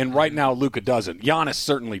court, and right now Luka doesn't. Giannis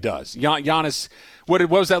certainly does. Giannis, what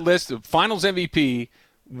was that list? Finals MVP,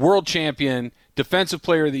 World Champion, Defensive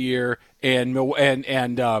Player of the Year, and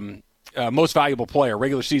Most Valuable Player,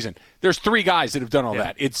 regular season. There's 3 guys that have done all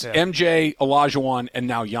that. It's MJ, Olajuwon, and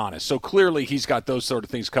now Giannis. So clearly he's got those sort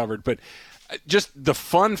of things covered, but just the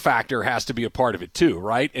fun factor has to be a part of it too,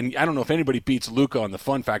 right? And I don't know if anybody beats Luka on the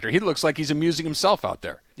fun factor. He looks like he's amusing himself out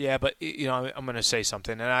there. Yeah, but I'm going to say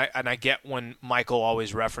something, and I get when Michael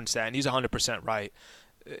always referenced that, and he's 100% right.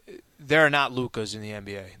 There are not Lukas in the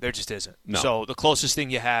NBA. There just isn't. No. So the closest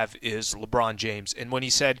thing you have is LeBron James. And when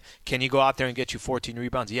he said, can you go out there and get you 14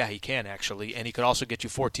 rebounds? Yeah, he can actually. And he could also get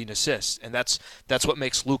you 14 assists. And that's what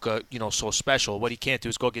makes Luka, so special. What he can't do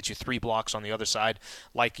is go get you 3 blocks on the other side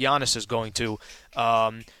like Giannis is going to.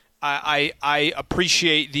 I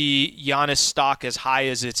appreciate the Giannis stock as high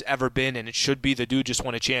as it's ever been, and it should be. The dude just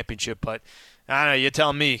won a championship, but I don't know, you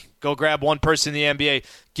tell me. Go grab one person in the NBA.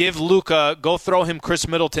 Give Luka, go throw him Chris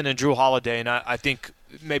Middleton and Drew Holiday, and I think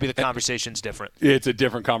maybe the conversation's different. It's a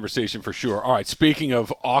different conversation for sure. All right, speaking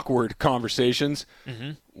of awkward conversations,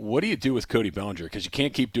 what do you do with Cody Bellinger? Because you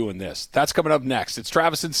can't keep doing this. That's coming up next. It's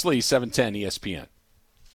Travis and Slee, 710 ESPN.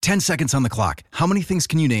 10 seconds on the clock. How many things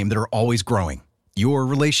can you name that are always growing? Your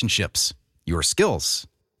relationships, your skills,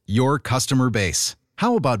 your customer base.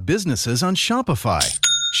 How about businesses on Shopify?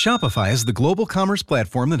 Shopify is the global commerce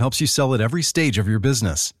platform that helps you sell at every stage of your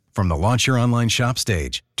business. From the launch your online shop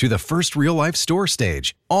stage, to the first real-life store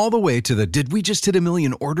stage, all the way to the did we just hit a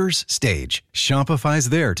million orders stage, Shopify's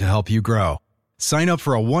there to help you grow. Sign up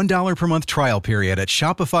for a $1 per month trial period at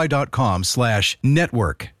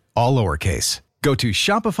shopify.com/network, all lowercase. Go to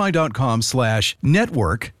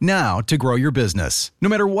shopify.com/network now to grow your business, no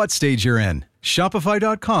matter what stage you're in.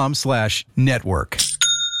 Shopify.com/network.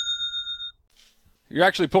 You're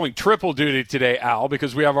actually pulling triple duty today, Al,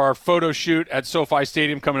 because we have our photo shoot at SoFi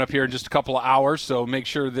Stadium coming up here in just a couple of hours. So make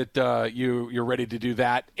sure that you're ready to do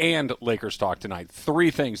that and Lakers talk tonight. 3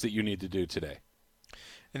 things that you need to do today.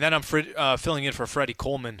 And then I'm filling in for Freddie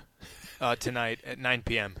Coleman tonight at 9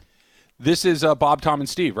 p.m. This is Bob, Tom, and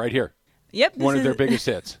Steve right here. Yep. One of their biggest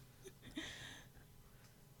hits.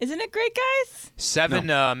 Isn't it great, guys?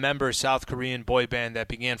 7-member South Korean boy band that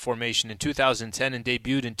began formation in 2010 and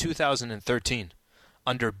debuted in 2013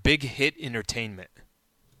 under Big Hit Entertainment.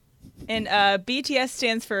 And BTS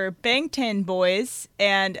stands for Bangtan Boys,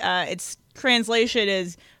 and its translation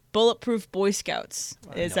is Bulletproof Boy Scouts.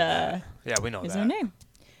 Yeah, we know is that. their name.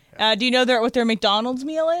 Do you know what their McDonald's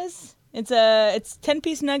meal is? It's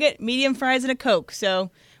 10-piece nugget, medium fries, and a Coke. So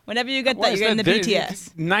whenever you get that, you're getting the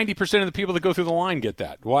BTS. 90% of the people that go through the line get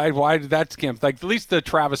that. Why did that camp? Like, at least the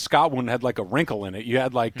Travis Scott one had like a wrinkle in it. You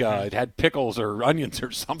had like it had pickles or onions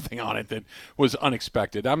or something on it that was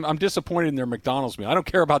unexpected. I'm disappointed in their McDonald's meal. I don't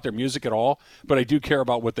care about their music at all, but I do care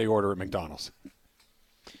about what they order at McDonald's.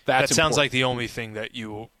 That sounds like the only thing that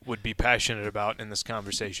you would be passionate about in this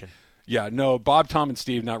conversation. Yeah, no, Bob, Tom, and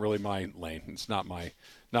Steve, not really my lane. It's not my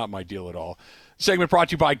deal at all. Segment brought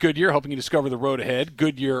to you by Goodyear, helping you discover the road ahead.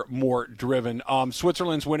 Goodyear, more driven.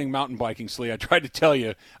 Switzerland's winning mountain biking, Slee. I tried to tell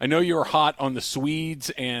you. I know you were hot on the Swedes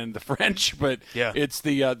and the French, but it's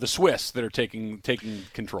the Swiss that are taking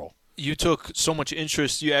control. You took so much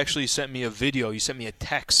interest, you actually sent me a video. You sent me a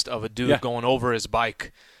text of a dude going over his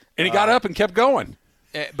bike. And he got up and kept going.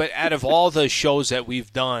 But out of all the shows that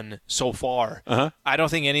we've done so far, I don't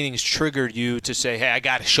think anything's triggered you to say, hey, I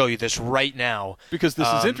got to show you this right now. Because this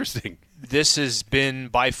is interesting. This has been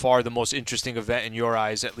by far the most interesting event in your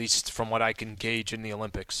eyes, at least from what I can gauge in the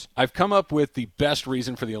Olympics. I've come up with the best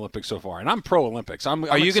reason for the Olympics so far, and I'm pro-Olympics.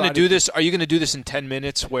 Are you going to do this? Are you going to do this in 10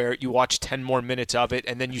 minutes where you watch 10 more minutes of it,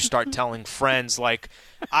 and then you start telling friends, like,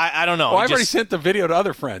 I don't know. Well, I've already sent the video to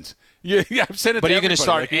other friends. Yeah, I've sent it to everybody. But are you going to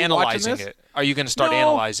start like, analyzing it? Are you going to start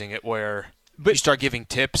analyzing it where you start giving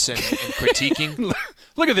tips and critiquing?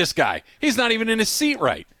 Look at this guy. He's not even in his seat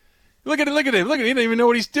right. Look at him. He doesn't even know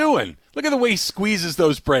what he's doing. Look at the way he squeezes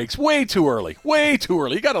those brakes. Way too early.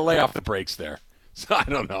 You got to lay off the brakes there. So I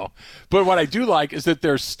don't know. But what I do like is that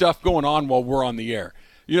there's stuff going on while we're on the air.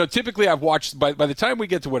 You know, typically I've watched, by the time we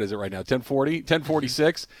get to, what is it right now, 10:40,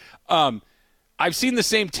 10:46, I've seen the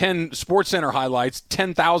same 10 SportsCenter highlights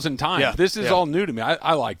 10,000 times. Yeah, This is all new to me.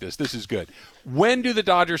 I like this. This is good. When do the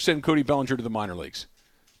Dodgers send Cody Bellinger to the minor leagues?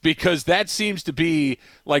 Because that seems to be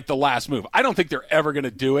like the last move. I don't think they're ever going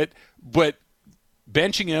to do it, but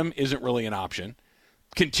benching him isn't really an option.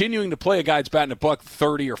 Continuing to play a guy that's batting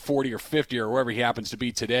 $130 or 40 or 50 or wherever he happens to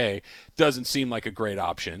be today doesn't seem like a great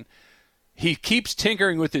option. He keeps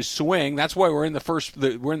tinkering with his swing. That's why we're in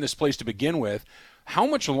this place to begin with. How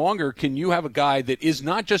much longer can you have a guy that is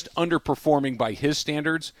not just underperforming by his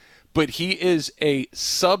standards, but he is a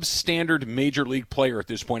substandard major league player at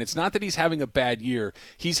this point? It's not that he's having a bad year.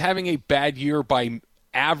 He's having a bad year by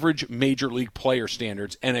average major league player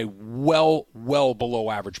standards and a well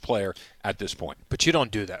below average player at this point. But you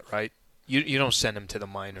don't do that, right? You don't send him to the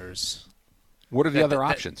minors. What are the other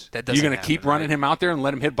options? That You're going to keep running him out there and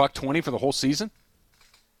let him hit $120 for the whole season?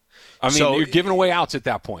 I mean, So- you're giving away outs at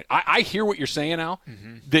that point. I hear what you're saying, Al.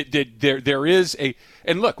 That there is a –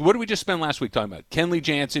 and look, what did we just spend last week talking about? Kenley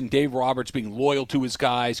Jansen, Dave Roberts being loyal to his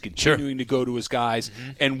guys, continuing to go to his guys,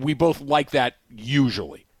 and we both like that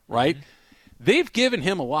usually, right? They've given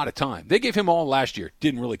him a lot of time. They gave him all last year.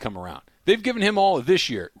 Didn't really come around. They've given him all of this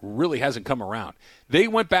year. Really hasn't come around. They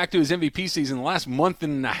went back to his MVP season the last month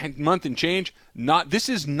and change. This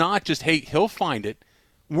is not just, hey, he'll find it.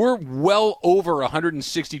 We're well over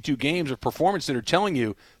 162 games of performance that are telling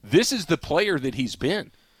you this is the player that he's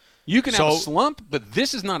been. You can have a slump, but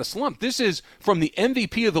this is not a slump. This is from the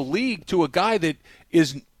MVP of the league to a guy that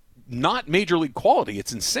is not major league quality.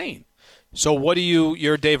 It's insane. So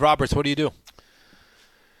you're Dave Roberts, what do you do?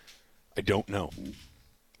 I don't know.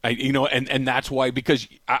 And that's why, because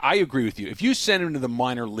I agree with you. If you send him to the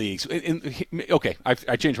minor leagues, okay,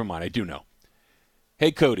 I changed my mind. I do know.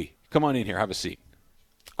 Hey, Cody, come on in here. Have a seat.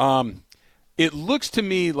 It looks to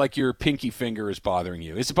me like your pinky finger is bothering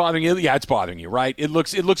you. Is it bothering you? Yeah, it's bothering you, right? It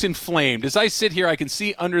looks inflamed. As I sit here, I can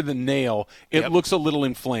see under the nail, it looks a little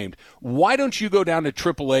inflamed. Why don't you go down to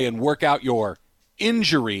AAA and work out your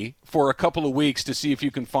injury for a couple of weeks to see if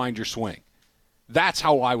you can find your swing? That's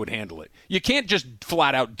how I would handle it. You can't just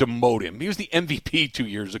flat out demote him. He was the MVP 2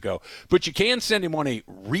 years ago. But you can send him on a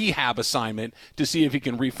rehab assignment to see if he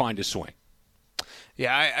can refine his swing.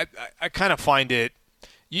 Yeah, I kind of find it.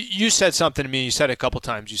 You said something to me. You said it a couple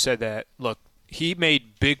times. You said that, look, he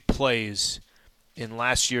made big plays in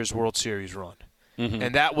last year's World Series run. Mm-hmm.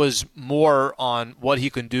 And that was more on what he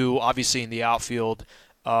can do, obviously, in the outfield,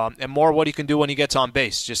 and more what he can do when he gets on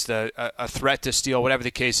base. Just a threat to steal, whatever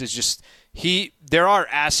the case is. Just there are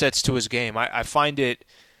assets to his game. I find it.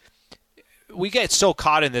 We get so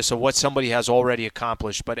caught in this of what somebody has already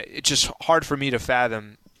accomplished, but it's just hard for me to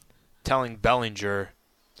fathom telling Bellinger,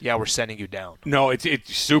 yeah, we're sending you down. No, it's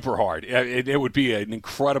super hard. It would be an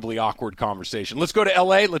incredibly awkward conversation. Let's go to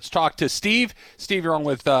L.A. Let's talk to Steve. Steve, you're on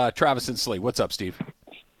with Travis and Slee. What's up, Steve?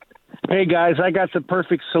 Hey, guys, I got the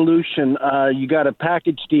perfect solution. You got a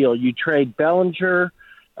package deal. You trade Bellinger,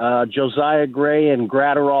 Josiah Gray, and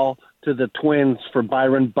Gratterall to the Twins for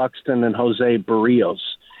Byron Buxton and Jose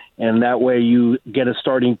Barrios. And that way you get a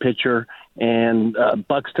starting pitcher. And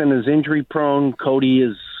Buxton is injury-prone. Cody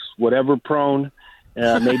is whatever prone.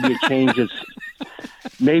 Maybe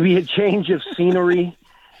a change of scenery,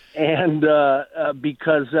 and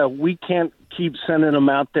because we can't keep sending him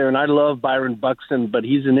out there. And I love Byron Buxton, but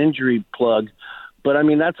he's an injury plug. But I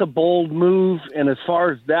mean, that's a bold move. And as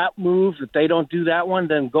far as that move, if they don't do that one,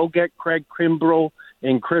 then go get Craig Kimbrell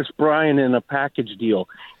and Chris Bryan in a package deal.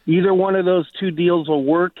 Either one of those two deals will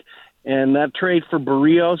work. And that trade for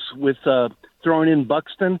Barrios with throwing in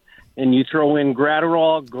Buxton. And you throw in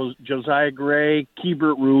Gratterall, Josiah Gray,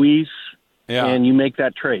 Keibert Ruiz, and you make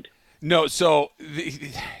that trade. No, so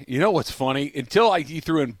you know what's funny? Until you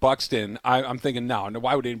threw in Buxton, I'm thinking, no,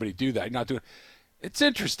 why would anybody do that? Not doing. It's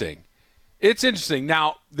interesting. It's interesting.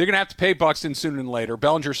 Now, they're going to have to pay Buxton sooner than later.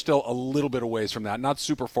 Bellinger's still a little bit away from that, not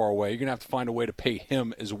super far away. You're going to have to find a way to pay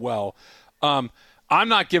him as well. I'm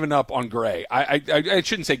not giving up on Gray. I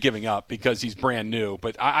shouldn't say giving up because he's brand new,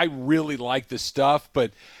 but I really like this stuff,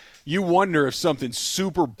 but you wonder if something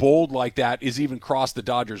super bold like that is even crossed the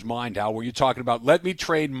Dodgers' mind, Hal, where you're talking about, let me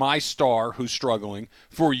trade my star who's struggling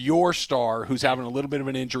for your star who's having a little bit of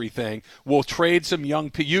an injury thing. We'll trade some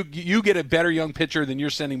young – you get a better young pitcher than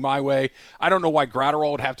you're sending my way. I don't know why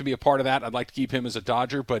Gratterall would have to be a part of that. I'd like to keep him as a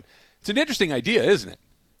Dodger, but it's an interesting idea, isn't it?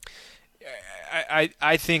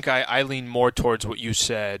 I think I lean more towards what you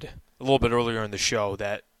said a little bit earlier in the show,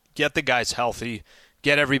 that get the guys healthy,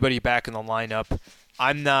 get everybody back in the lineup.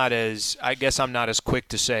 I guess I'm not as quick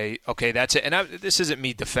to say, okay, that's it. And this isn't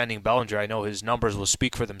me defending Bellinger. I know his numbers will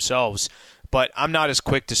speak for themselves. But I'm not as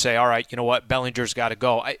quick to say, all right, you know what, Bellinger's got to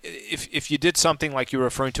go. If you did something like you were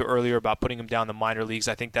referring to earlier about putting him down the minor leagues,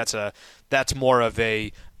 I think that's more of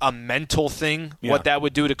a mental thing, what that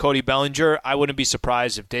would do to Cody Bellinger. I wouldn't be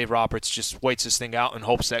surprised if Dave Roberts just waits this thing out and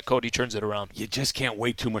hopes that Cody turns it around. You just can't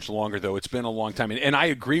wait too much longer, though. It's been a long time. And I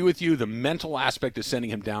agree with you. The mental aspect of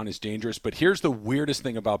sending him down is dangerous. But here's the weirdest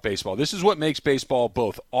thing about baseball. This is what makes baseball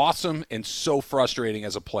both awesome and so frustrating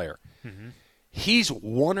as a player. Mm-hmm. He's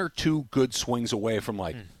one or two good swings away from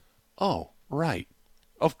oh, right.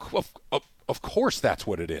 Of course that's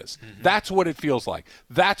what it is. Mm-hmm. That's what it feels like.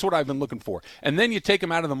 That's what I've been looking for. And then you take him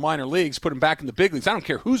out of the minor leagues, put him back in the big leagues. I don't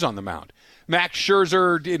care who's on the mound. Max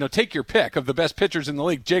Scherzer, take your pick of the best pitchers in the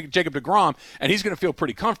league, Jacob deGrom, and he's going to feel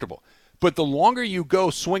pretty comfortable. But the longer you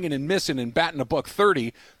go swinging and missing and batting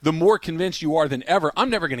 $130, the more convinced you are than ever,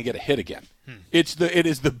 I'm never going to get a hit again. It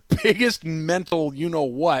is the biggest mental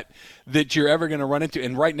you-know-what that you're ever going to run into.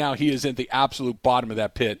 And right now he is at the absolute bottom of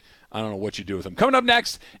that pit. I don't know what you do with him. Coming up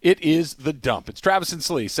next, it is The Dump. It's Travis and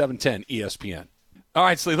Slee, 710 ESPN. All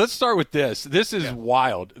right, Slee, let's start with this. This is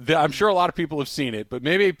wild. I'm sure a lot of people have seen it, but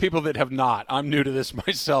maybe people that have not. I'm new to this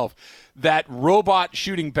myself. That robot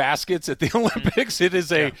shooting baskets at the Olympics, it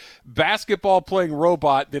is a basketball-playing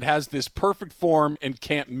robot that has this perfect form and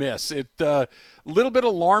can't miss. It a little bit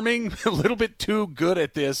alarming, a little bit too good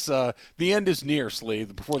at this. The end is near, Slee,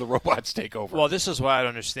 before the robots take over. Well, this is what I don't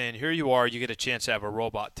understand. Here you are, you get a chance to have a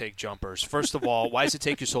robot take jumpers. First of all, why does it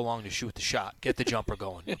take you so long to shoot the shot? Get the jumper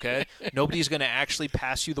going, okay? Nobody's going to actually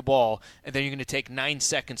pass you the ball, and then you're going to take 9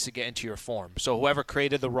 seconds to get into your form. So whoever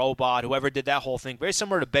created the robot, whoever did that whole thing, very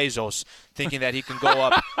similar to Bezos, house thinking that he can go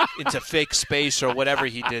up into fake space or whatever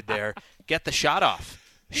he did there. Get the shot off.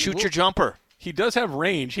 Shoot your jumper. He does have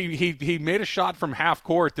range. He made a shot from half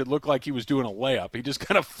court that looked like he was doing a layup. He just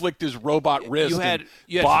kind of flicked his robot wrist.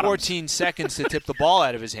 You had 14 seconds to tip the ball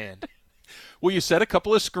out of his hand. Well, you set a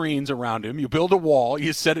couple of screens around him. You build a wall.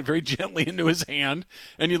 You set it very gently into his hand,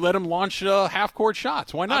 and you let him launch half-court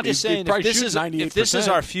shots. Why not? I'm just saying, if this is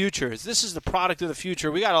our future, if this is the product of the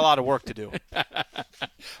future, we got a lot of work to do.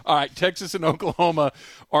 All right, Texas and Oklahoma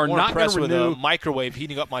are not going to renew. With a microwave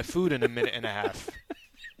heating up my food in a minute and a half.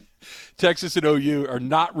 Texas and OU are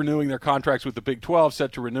not renewing their contracts with the Big 12,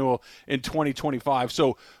 set to renewal in 2025.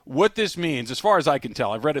 So what this means, as far as I can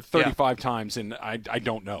tell, I've read it 35 times, and I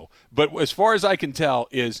don't know. But as far as I can tell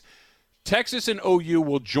is Texas and OU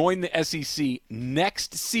will join the SEC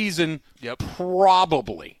next season,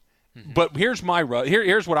 probably. Mm-hmm. But here's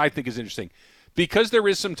here's what I think is interesting. Because there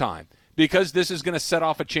is some time, because this is going to set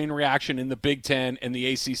off a chain reaction in the Big 10 and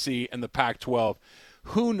the ACC and the Pac-12,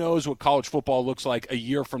 who knows what college football looks like a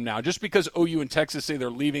year from now. Just because OU and Texas say they're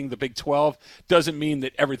leaving the Big 12 doesn't mean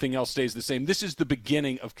that everything else stays the same. This is the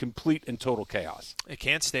beginning of complete and total chaos. It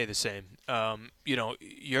can't stay the same.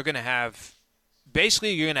 You're going to have –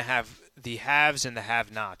 basically you're going to have the haves and the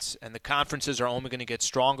have-nots, and the conferences are only going to get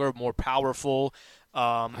stronger, more powerful.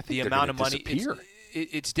 The amount of money –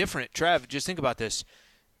 it's different. Trev, just think about this.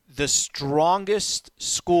 The strongest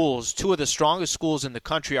schools, two of the strongest schools in the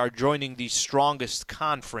country are joining the strongest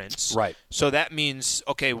conference. Right. So that means,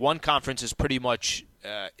 okay, one conference is pretty much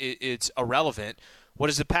it's irrelevant. What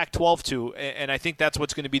does the Pac-12 do? And I think that's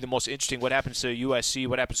what's going to be the most interesting. What happens to USC?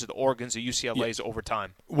 What happens to the Oregons, the UCLAs over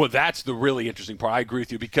time? Well, that's the really interesting part. I agree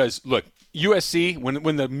with you because, look, USC,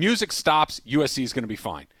 when the music stops, USC is going to be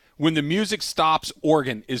fine. When the music stops,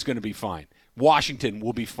 Oregon is going to be fine. Washington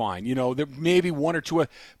will be fine. There may be one or two.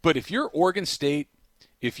 But if you're Oregon State,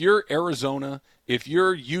 if you're Arizona, if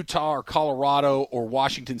you're Utah or Colorado or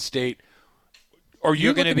Washington State,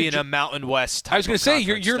 you're going to be in a Mountain West type I was going to say,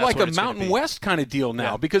 you're like a Mountain West kind of deal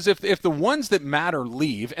now. Yeah. Because if the ones that matter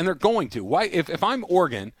leave, and they're going to, why? If I'm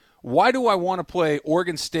Oregon, why do I want to play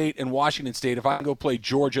Oregon State and Washington State if I can go play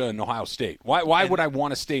Georgia and Ohio State? Why would I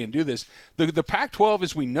want to stay and do this? The Pac-12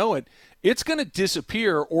 as we know it, it's going to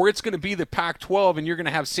disappear, or it's going to be the Pac-12, and you're going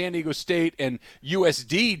to have San Diego State and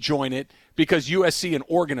USD join it because USC and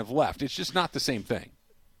Oregon have left. It's just not the same thing.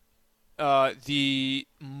 The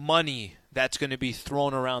money that's going to be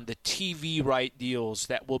thrown around, the TV right deals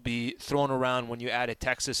that will be thrown around when you added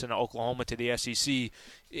Texas and Oklahoma to the SEC,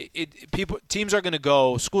 teams are going to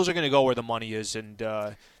go, schools are going to go where the money is, and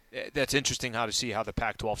that's interesting to see how the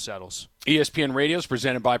Pac-12 settles. ESPN Radio is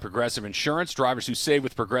presented by Progressive Insurance. Drivers who save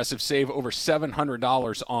with Progressive save over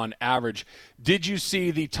 $700 on average. Did you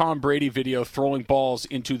see the Tom Brady video throwing balls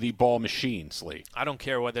into the ball machine, Slee? I don't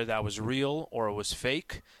care whether that was real or it was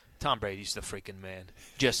fake. Tom Brady's the freaking man.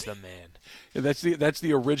 Just the man. That's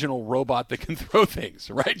the original robot that can throw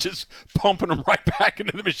things, right? Just pumping them right back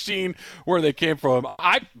into the machine where they came from.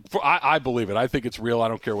 I believe it. I think it's real. I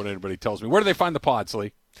don't care what anybody tells me. Where do they find the pod,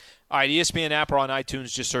 Slee? All right, ESPN app or on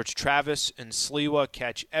iTunes. Just search Travis and Sliwa.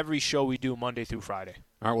 Catch every show we do Monday through Friday.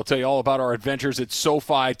 All right, we'll tell you all about our adventures at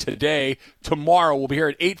SoFi today. Tomorrow, we'll be here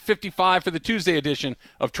at 8:55 for the Tuesday edition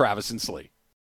of Travis and Slee.